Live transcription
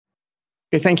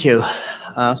Okay, thank you.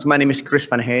 So my name is Kris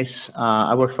Van Hee.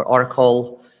 I work for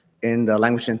Oracle in the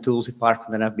Language and Tools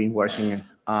department, and I've been working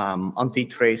on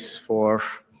DTrace for,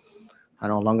 I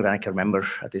don't know, longer than I can remember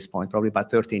at this point, probably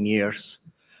about 13 years.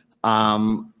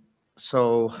 I'm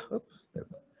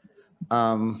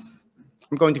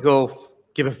going to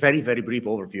give a very, very brief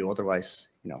overview. Otherwise,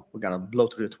 we're going to blow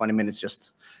through the 20 minutes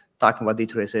just talking what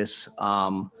DTrace is.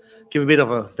 Give a bit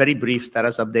of a very brief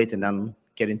status update, and then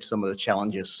get into some of the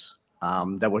challenges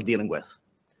that we're dealing with.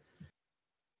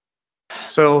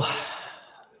 So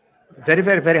very,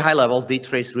 very, very high level,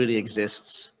 DTrace really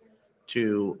exists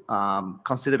to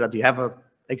consider that you have an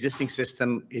existing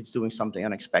system, it's doing something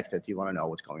unexpected, you want to know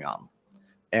what's going on.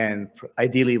 And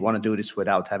ideally, you want to do this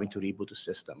without having to reboot the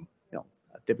system, a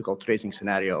typical tracing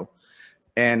scenario,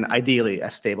 and ideally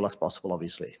as stable as possible,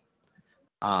 obviously.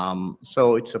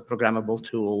 So it's a programmable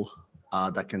tool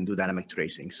that can do dynamic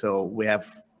tracing. So we have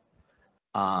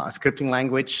a scripting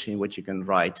language in which you can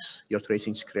write your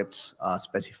tracing scripts,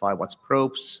 specify what's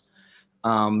probes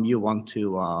you want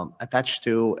to attach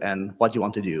to and what you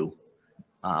want to do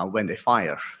when they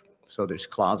fire. So there's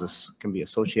clauses, can be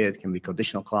associated, can be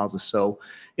conditional clauses. So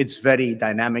it's very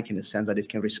dynamic in the sense that it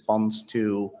can respond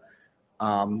to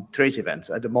trace events.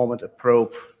 At the moment a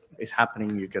probe is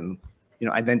happening, you can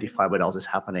identify what else is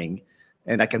happening,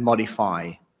 and I can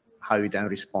modify how you then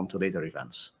respond to later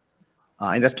events.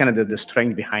 And that's kind of the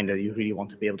strength behind it. You really want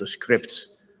to be able to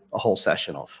script a whole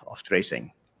session of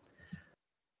tracing.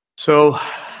 So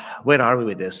where are we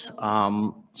with this?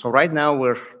 So right now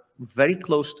we're very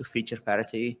close to feature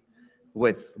parity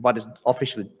with what is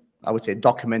officially, I would say,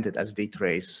 documented as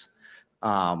DTrace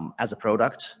as a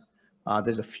product.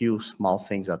 There's a few small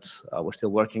things that we're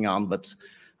still working on, but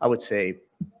I would say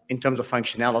in terms of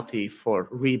functionality for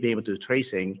really being able to do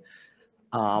tracing,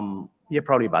 you're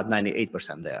probably about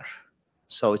 98% there.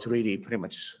 So it's really pretty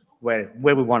much where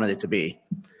we wanted it to be.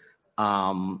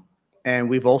 And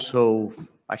we've also,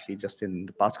 actually just in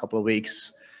the past couple of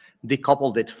weeks,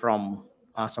 decoupled it from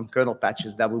some kernel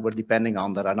patches that we were depending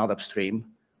on that are not upstream,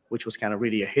 which was kind of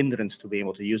really a hindrance to be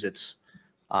able to use it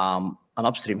on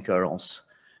upstream kernels.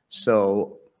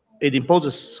 So it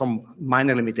imposes some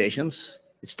minor limitations.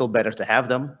 It's still better to have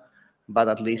them, but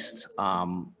at least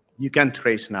you can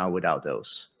trace now without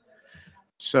those.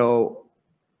 So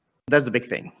that's the big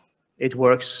thing. It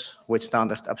works with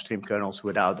standard upstream kernels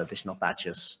without additional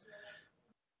patches.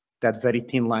 That very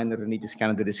thin line underneath is kind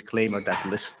of the disclaimer that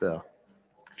lists a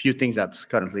few things that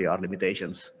currently are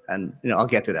limitations, and I'll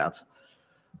get to that.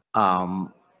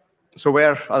 So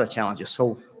where are the challenges?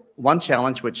 So one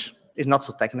challenge, which is not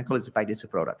so technical, is the fact it's a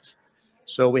product.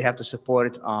 So we have to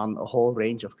support it on a whole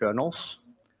range of kernels,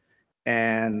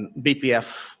 and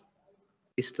BPF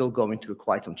is still going through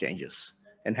quite some changes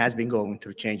and has been going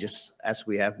through changes as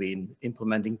we have been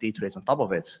implementing DTrace on top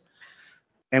of it.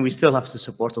 And we still have to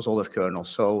support those older kernels.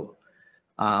 So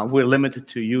we're limited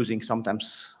to using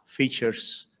sometimes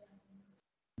features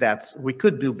that we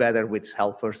could do better with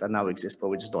helpers that now exist, but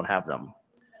we just don't have them.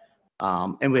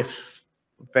 And we've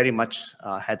very much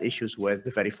had issues with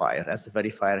the verifier. As the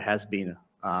verifier has been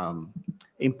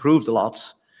improved a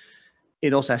lot,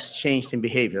 it also has changed in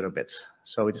behavior a bit.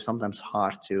 So it is sometimes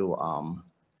hard to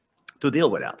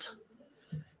deal with that.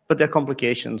 But there are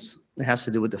complications. It has to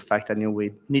do with the fact that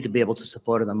we need to be able to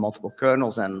support it on multiple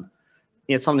kernels, and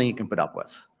it's something you can put up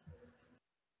with.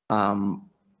 The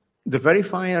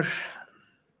verifier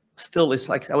still is,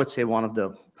 like, I would say, one of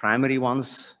the primary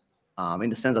ones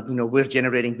in the sense that we're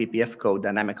generating BPF code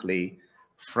dynamically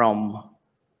from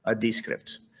a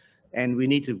Descript, and we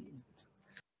need to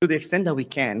the extent that we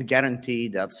can, guarantee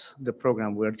that the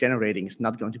program we're generating is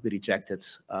not going to be rejected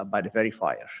by the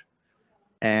verifier.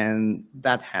 And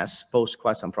that has posed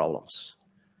quite some problems.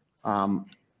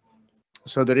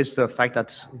 So there is the fact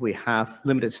that we have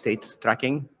limited state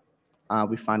tracking.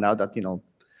 We find out that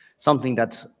something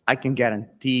that I can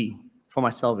guarantee for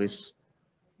myself is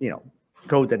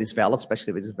code that is valid,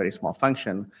 especially if it's a very small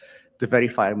function. The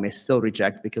verifier may still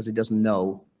reject because it doesn't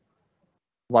know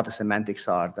what the semantics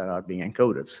are that are being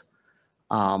encoded.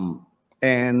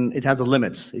 And it has a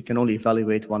limit. It can only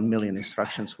evaluate 1 million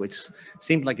instructions, which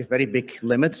seemed like a very big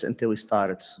limit until we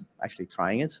started actually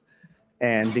trying it.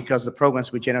 And because the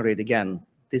programs we generate, again,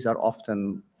 these are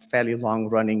often fairly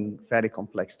long-running, very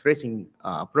complex tracing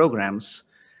programs,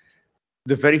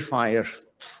 the verifier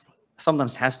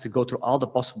sometimes has to go through all the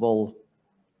possible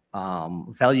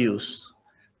values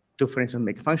to, for instance,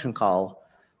 make a function call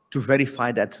to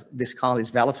verify that this call is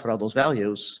valid for all those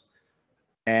values.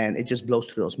 And it just blows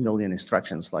through those million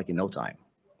instructions like in no time.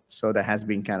 So that has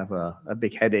been kind of a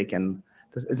big headache, and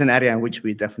it's an area in which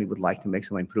we definitely would like to make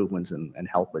some improvements and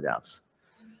help with that.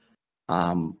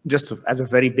 Just as a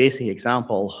very basic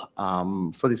example,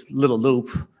 so this little loop,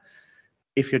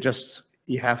 if you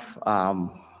have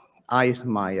I is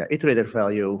my iterator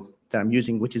value that I'm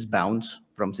using, which is bound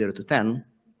from 0 to 10,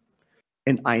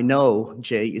 and I know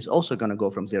j is also going to go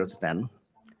from 0 to 10,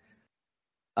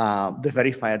 the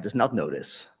verifier does not know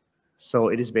this. So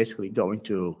it is basically going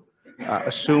to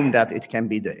assume that it can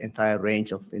be the entire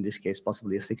range of, in this case,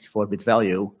 possibly a 64-bit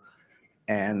value.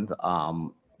 And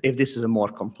if this is a more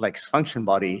complex function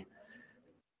body,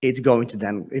 it's going to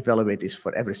then evaluate this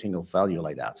for every single value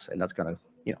like that. And that's going to,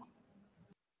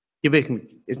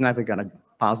 it's never going to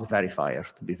pass the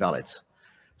verifier to be valid.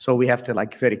 So we have to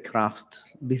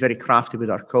be very crafty with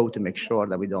our code to make sure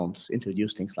that we don't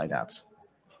introduce things like that.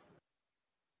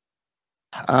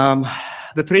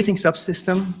 The tracing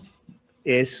subsystem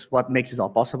is what makes it all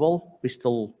possible. We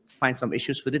still find some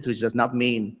issues with it, which does not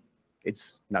mean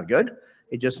it's not good.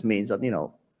 It just means that,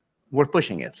 we're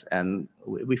pushing it and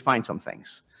we find some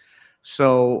things.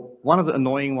 So one of the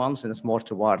annoying ones, and it's more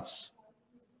towards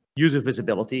user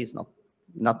visibility, it's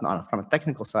not from a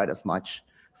technical side as much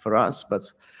for us, but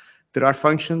there are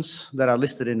functions that are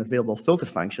listed in available filter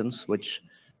functions, which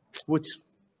would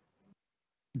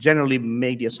generally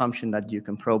make the assumption that you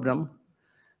can probe them.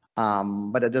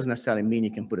 But it doesn't necessarily mean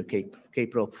you can put a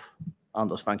kprobe on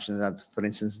those functions, that, for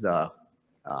instance, the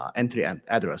entry and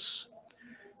address.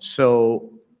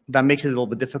 So that makes it a little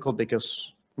bit difficult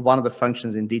because one of the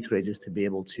functions in DTrace is to be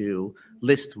able to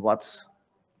list what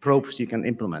probes you can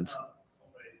implement.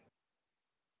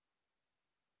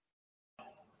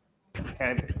 Okay,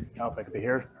 I don't know if I could be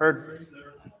heard,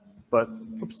 but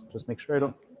oops, just make sure I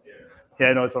don't. Yeah,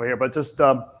 I know it's over here, but just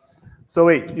so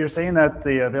wait, you're saying that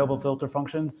the available filter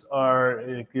functions are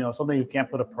something you can't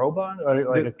put a probe on, or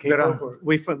like a kprobe?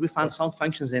 We found some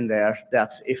functions in there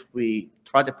that if we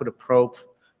try to put a probe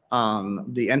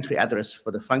on the entry address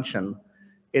for the function,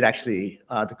 it actually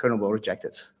the kernel will reject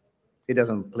it. It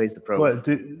doesn't place the probe. What,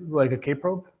 like a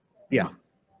kprobe? Yeah.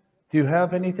 Do you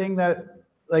have anything that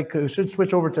should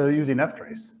switch over to using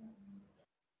ftrace?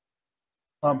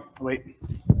 Wait.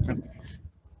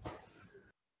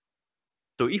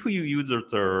 So if you use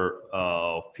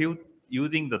the field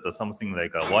using that something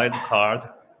like a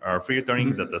wildcard or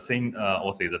filtering that the same,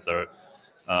 or say that the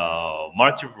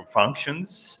multiple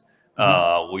functions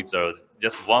with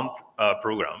just one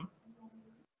program,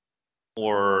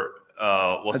 or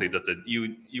we'll say that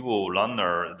you will run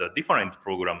the different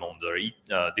program on the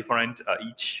different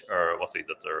each we'll say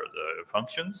that the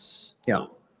functions. Yeah,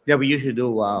 yeah. We usually do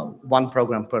one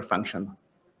program per function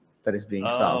that is being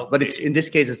solved, but it's in this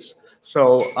case it's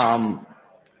so.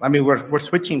 I mean, we're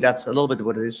switching. That's a little bit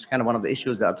what is kind of one of the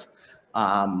issues that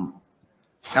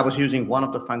I was using one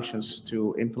of the functions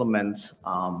to implement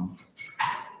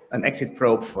an exit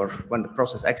probe for when the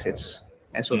process exits,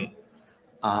 and so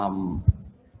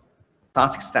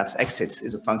task stats exits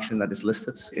is a function that is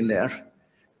listed in there.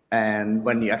 And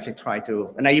when you actually try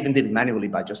to, and I even did it manually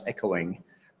by just echoing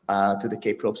to the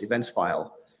kprobes events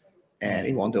file, and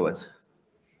it won't do it.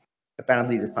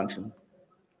 Apparently the function.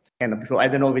 And I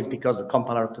don't know if it's because the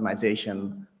compiler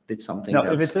optimization did something. No,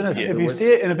 if you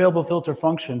see it in available filter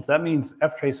functions, that means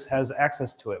ftrace has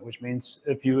access to it, which means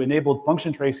if you enabled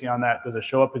function tracing on that, does it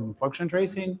show up in function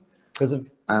tracing? Because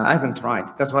I haven't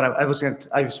tried. That's what I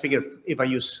was figured if I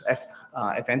use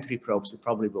entry probes, it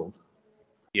probably will.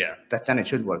 Yeah. Then it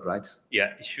should work, right?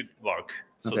 Yeah, it should work.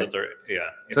 So okay. that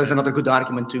So it's another good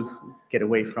argument to get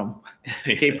away from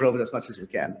kprobes as much as we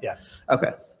can. Yes.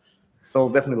 Okay. So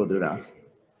definitely we'll do that.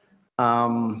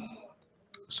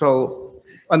 So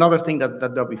another thing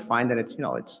that we find, and it's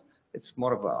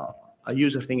more of a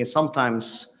user thing, is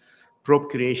sometimes probe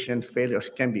creation failures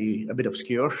can be a bit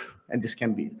obscure, and this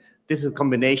is a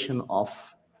combination of,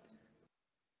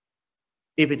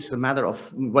 if it's a matter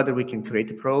of whether we can create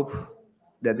a probe,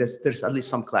 that there's at least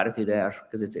some clarity there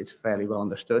because it's fairly well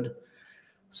understood.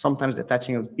 Sometimes the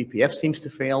attaching of eBPF seems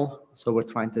to fail, so we're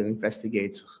trying to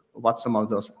investigate what some of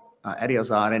those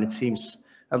areas are, and it seems,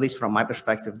 at least from my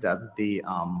perspective, that the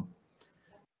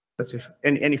let's say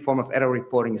any form of error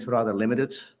reporting is rather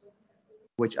limited,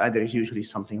 which either is usually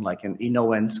something like an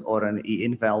enoent or an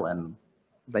einval, and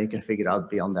then you can figure out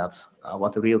beyond that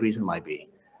what the real reason might be.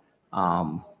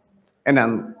 And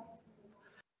then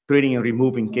creating and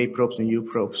removing kprobes and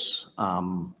uprobes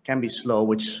can be slow,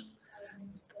 which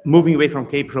moving away from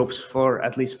kprobes for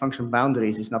at least function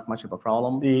boundaries is not much of a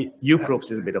problem. The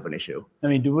uprobes is a bit of an issue. I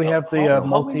mean, do we have the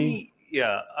multi?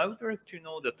 Yeah, I would like to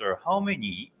know that how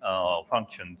many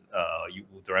functions you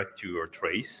would like to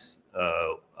trace.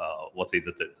 What's it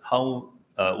that how?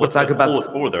 What's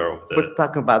the order of the? We're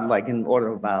talking about like in order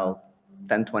of about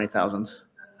 10,000 to 20,000.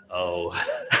 Oh,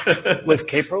 With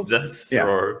K-probes? that's Yeah.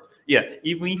 or yeah.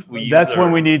 Even if we That's use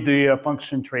when we need the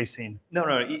function tracing.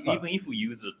 no, even if we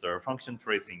use the function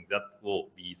tracing, that will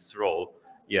be slow.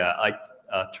 Yeah, I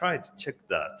tried to check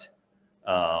that.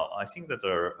 I think that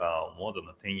more than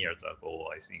 10 years ago,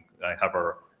 I think I have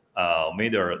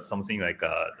made something like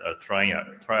a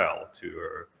trial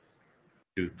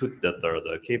to put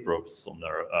the K-probes on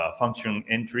the function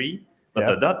entry, but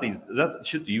Yeah. that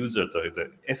should use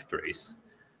the F-trace.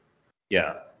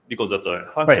 Yeah, because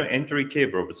the function entry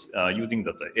K-probes using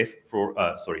the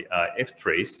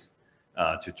F-trace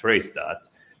to trace that.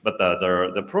 But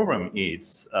the problem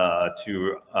is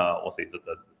to what's it,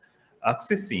 the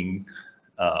accessing.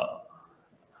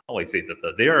 How I say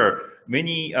that there are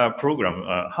many program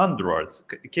hundreds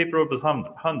K-probes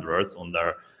hundreds on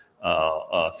the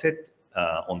set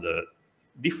on the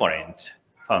different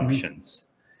functions,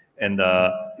 and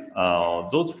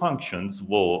those functions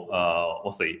will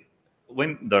what's it,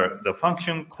 when the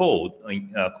function code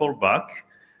call back,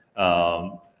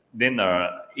 then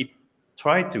it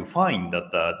try to find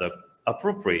that the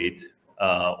appropriate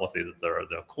what's it,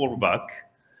 the callback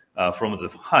from the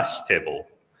hash table,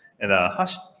 and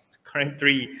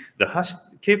currently the hash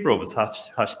K-probes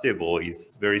hash table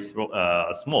is very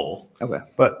small. Okay.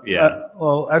 But Yeah.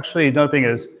 well, actually, another thing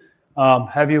is,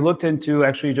 have you looked into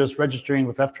actually just registering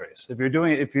with F-trace?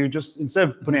 If you just instead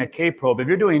of putting a K-probe, if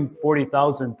you're doing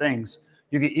 40,000 things,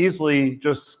 you can easily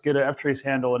just get an F-trace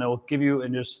handle, and it will give you,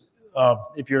 and just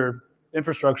if your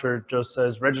infrastructure just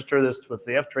says register this with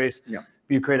the F-trace,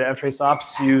 you create an F-trace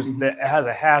ops, that it has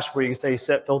a hash where you can say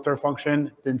set filter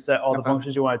function, then set all the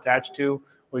functions you want to attach to,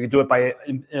 or you can do it by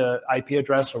IP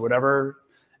address or whatever,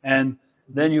 and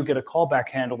then you get a callback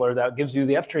handler that gives you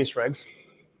the F-trace regs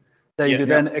that you can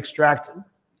then extract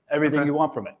everything you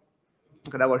want from it.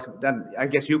 Okay, that works. Then I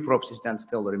guess uprobes is then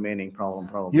still the remaining problem,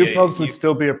 probably. Uprobes would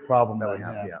still be a problem. That Then, we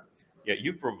have, Yeah,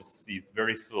 uprobes is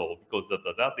very slow because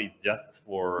that is just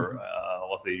for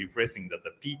what's it, replacing the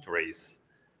ptrace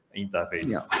interface.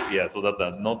 Yeah, so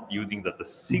that not using the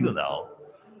signal,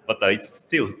 but it's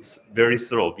still very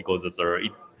slow because it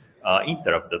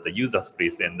interrupt the user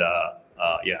space and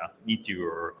need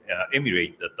to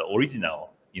emulate the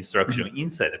original instruction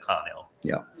inside the kernel.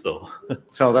 Yeah. So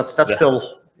that's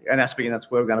still an aspect that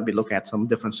we're going to be looking at some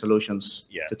different solutions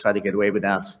to try to get away with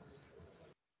that.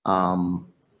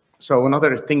 So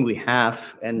another thing we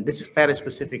have, and this is fairly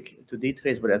specific to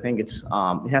DTrace, but I think it's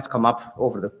it has come up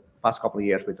over the past couple of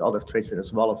years with other tracers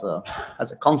as well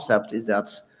as a concept, is that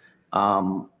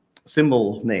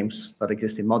symbol names that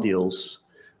exist in modules,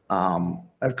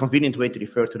 a convenient way to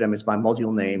refer to them is by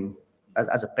module name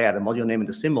as a pair, the module name and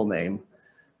the symbol name.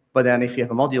 But then if you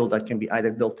have a module that can be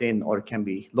either built in or it can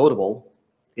be loadable,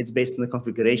 it's based on the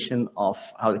configuration of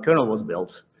how the kernel was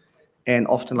built. And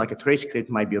often like a trace script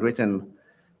might be written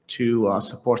to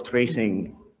support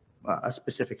tracing a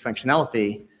specific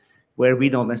functionality where we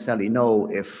don't necessarily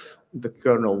know if the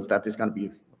kernel that is going to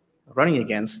be running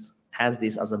against has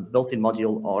this as a built-in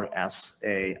module or as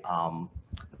a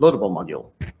loadable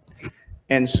module.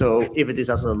 And so if it is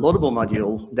as a loadable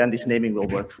module, then this naming will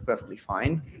work perfectly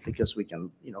fine because we can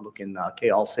look in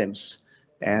KAllSims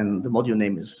and the module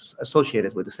name is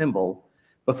associated with the symbol.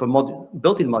 But for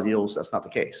built-in modules, that's not the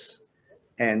case.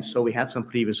 And so we had some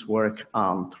previous work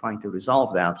trying to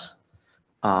resolve that.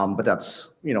 But that's,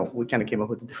 we kind of came up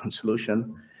with a different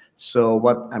solution. So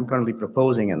what I'm currently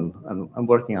proposing, and I'm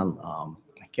working on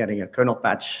getting a kernel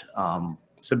patch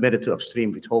submitted to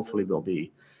upstream, which hopefully will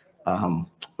be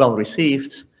well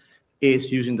received,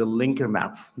 is using the linker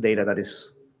map data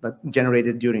that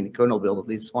generated during the kernel build. At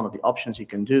least one of the options you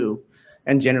can do,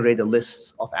 and generate a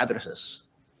list of addresses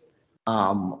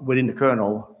within the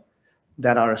kernel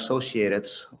that are associated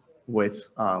with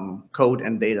code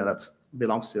and data that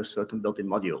belongs to a certain built-in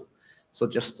module. So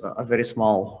just a very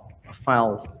small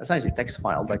file, essentially text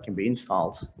file that can be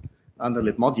installed under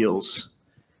lib modules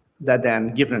that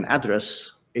then, given an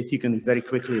address, you can very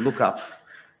quickly look up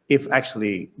if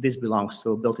actually this belongs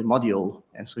to a built-in module,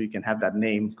 and so you can have that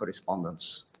name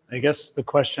correspondence. I guess the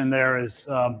question there is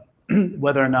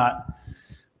whether or not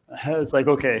it's like,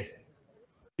 okay,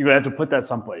 you have to put that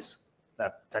someplace,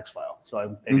 that text file.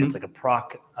 So maybe it's like a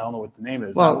proc. I don't know what the name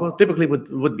is. Well, typically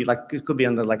would be like, it could be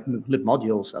under like lib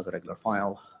modules as a regular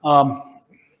file.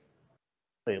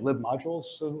 Lib modules?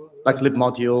 Like lib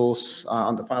modules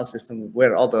on the file system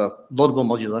where all the loadable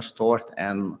modules are stored,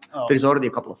 and there's already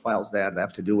a couple of files there that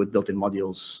have to do with built-in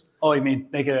modules. Oh, you mean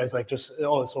make it as like just,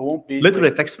 so it won't be? Literally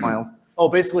a text file. Oh,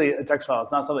 basically a text file.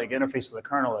 It's not something like interface with the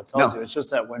kernel that tells you. It's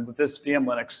just that when with this VM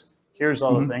Linux, here's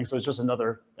all the things. So it's just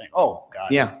another thing. Oh,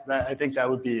 God. Yeah. I think that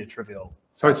would be a trivial.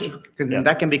 So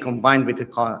that can be combined with the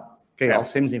KL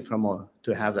SIMSIM framework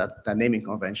to have that naming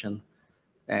convention.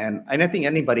 And I think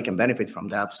anybody can benefit from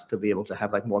that to be able to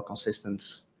have like more consistent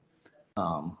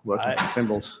working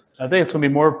symbols. I think it's going to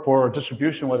be more for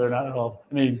distribution, whether or not at all.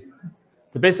 I mean,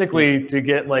 to basically to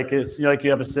get like, it's like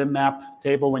you have a sim map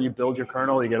table when you build your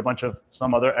kernel, you get a bunch of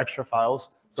some other extra files.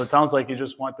 So it sounds like you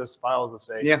just want this file to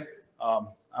say, I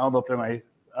don't know if there might,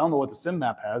 I don't know what the sim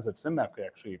map has, if sim map could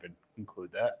actually even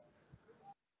include that.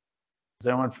 Is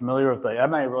anyone familiar with that?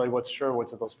 I'm not really sure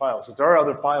what's in those files, because there are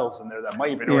other files in there that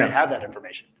might even already have that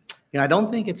information. Yeah, I don't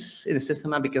think it's in a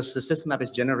system map because the system map is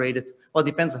generated. Well, it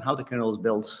depends on how the kernel is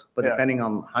built, but depending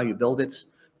on how you build it,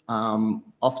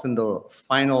 often the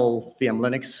final VM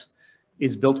Linux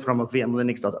is built from a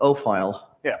vmlinux.o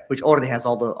file, which already has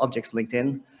all the objects linked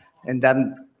in, and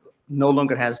then no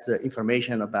longer has the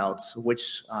information about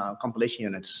which compilation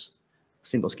units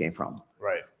symbols came from.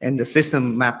 Right. And the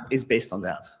system map is based on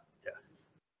that.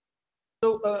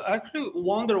 So I actually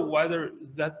wonder whether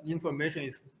that information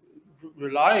is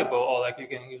reliable, or like you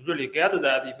can really get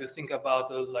that if you think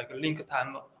about like link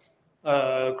time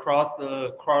across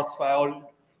the cross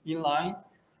file inline,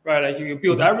 right? Like you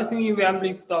build everything in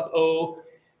vmlinux.o,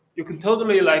 you can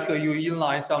totally like you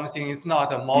inline something. It's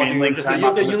not a module, just you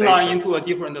inline into a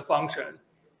different function.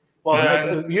 Well,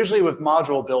 like, usually with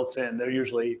module built in,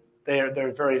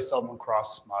 they're very seldom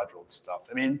cross module stuff.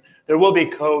 I mean, there will be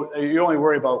code. You only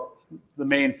worry about the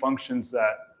main functions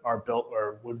that are built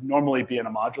or would normally be in a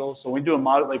module. So when you do a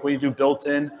module, like when you do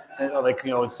built-in, like,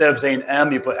 instead of saying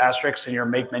M, you put asterisks in your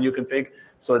make menu config,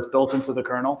 so it's built into the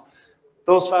kernel.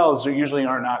 Those files usually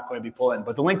are not going to be pulled in,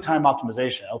 but the link time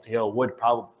optimization,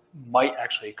 LTO, might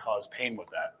actually cause pain with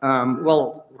that.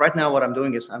 Well, right now what I'm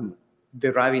doing is I'm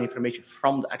deriving information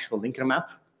from the actual linker map.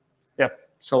 Yeah.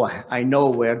 So I know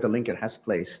where the linker has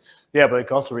placed. Yeah, but it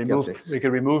can also remove, we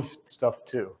could remove stuff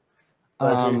too.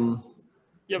 But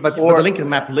the linker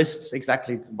map lists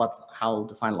exactly how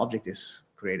the final object is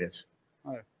created.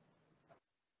 Right.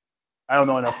 I don't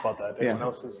know enough about that. Anyone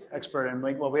else is expert in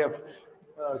link? Well, we have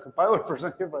a compiler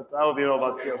person here, but I don't know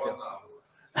about PLT.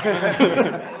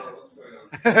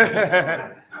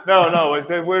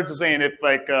 No, we're just saying if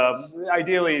like,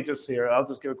 ideally just here, I'll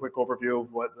just give a quick overview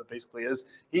of what it basically is.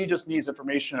 He just needs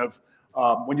information of,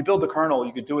 when you build the kernel,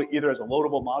 you could do it either as a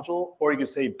loadable module, or you could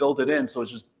say build it in, so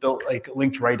it's just built like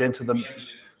linked right into the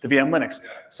VM Linux.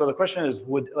 So the question is,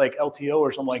 would like LTO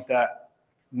or something like that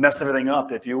mess everything up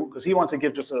because he wants to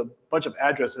give just a bunch of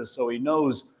addresses so he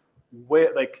knows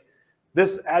where, like,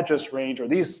 this address range or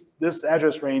this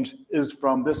address range is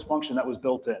from this function that was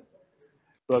built in.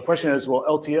 So the question is, will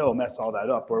LTO mess all that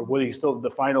up, or would he still, the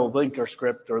final linker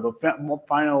script or the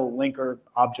final linker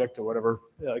object or whatever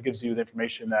gives you the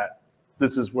information that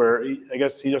this is where, I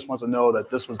guess he just wants to know that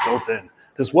this was built in.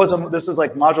 This is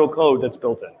like module code that's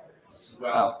built in.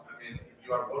 Well, I mean, if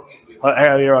you are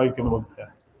working with...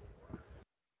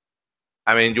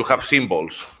 I mean, you have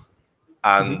symbols.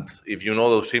 And if you know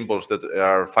those symbols that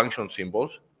are function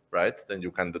symbols, right, then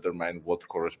you can determine what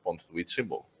corresponds to each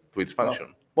symbol, to each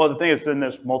function. Well, the thing is, then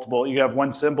there's multiple. You have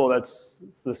one symbol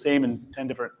that's the same in 10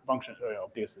 different functions,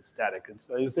 because it's static.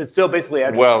 It's still basically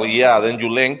address. Well, yeah, then you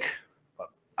link.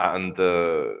 And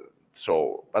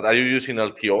but are you using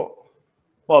LTO?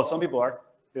 Well, some people are.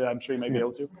 Yeah, I'm sure you might be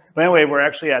able to. But anyway, we're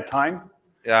actually at time.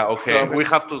 Yeah, okay. So, we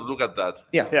have to look at that.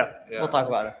 Yeah. We'll talk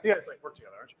about it. You guys like work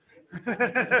together, aren't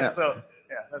you?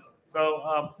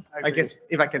 I guess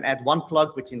if I can add one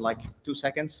plug within like 2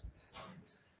 seconds,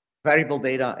 variable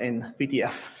data in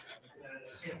PTF.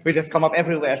 We just come up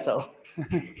everywhere, so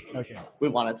okay. we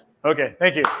want it. Okay,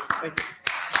 thank you. Thank you.